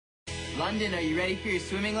London, are you ready for your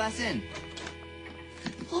swimming lesson?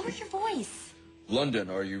 Lower your voice.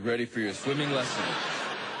 London, are you ready for your swimming lesson?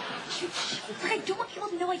 Shh, I don't want people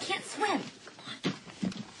to know I can't swim.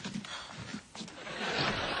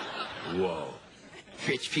 Whoa.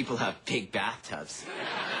 Rich people have big bathtubs.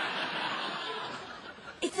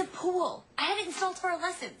 It's a pool. I had it installed for our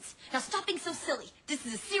lessons. Now stop being so silly. This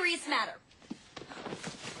is a serious matter.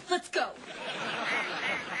 Let's go.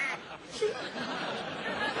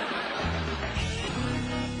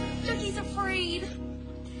 Ducky's afraid.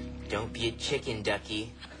 Don't be a chicken,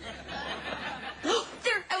 Ducky.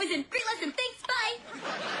 There, I was in. Great lesson. Thanks, bye.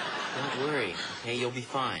 Don't worry, okay? You'll be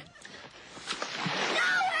fine. No,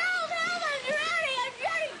 help, I'm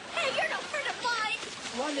drowning. Hey, you're no friend of mine.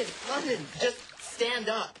 London, just stand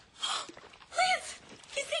up. Lance,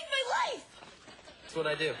 you saved my life. That's what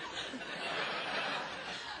I do.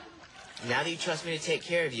 Now that you trust me to take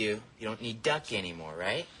care of you, you don't need Ducky anymore,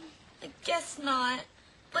 right? I guess not.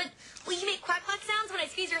 But will you make quack quack sounds when I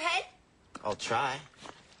squeeze your head? I'll try.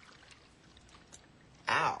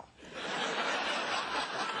 Ow.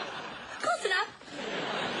 Close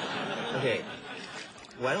enough. Okay,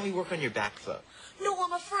 why don't we work on your back float? No,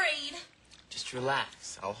 I'm afraid. Just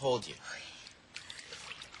relax. I'll hold you.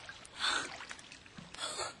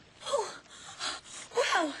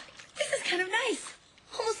 Wow, this is kind of nice.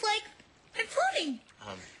 Almost like I'm floating.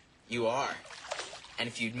 You are. And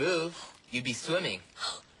if you'd move, you'd be swimming.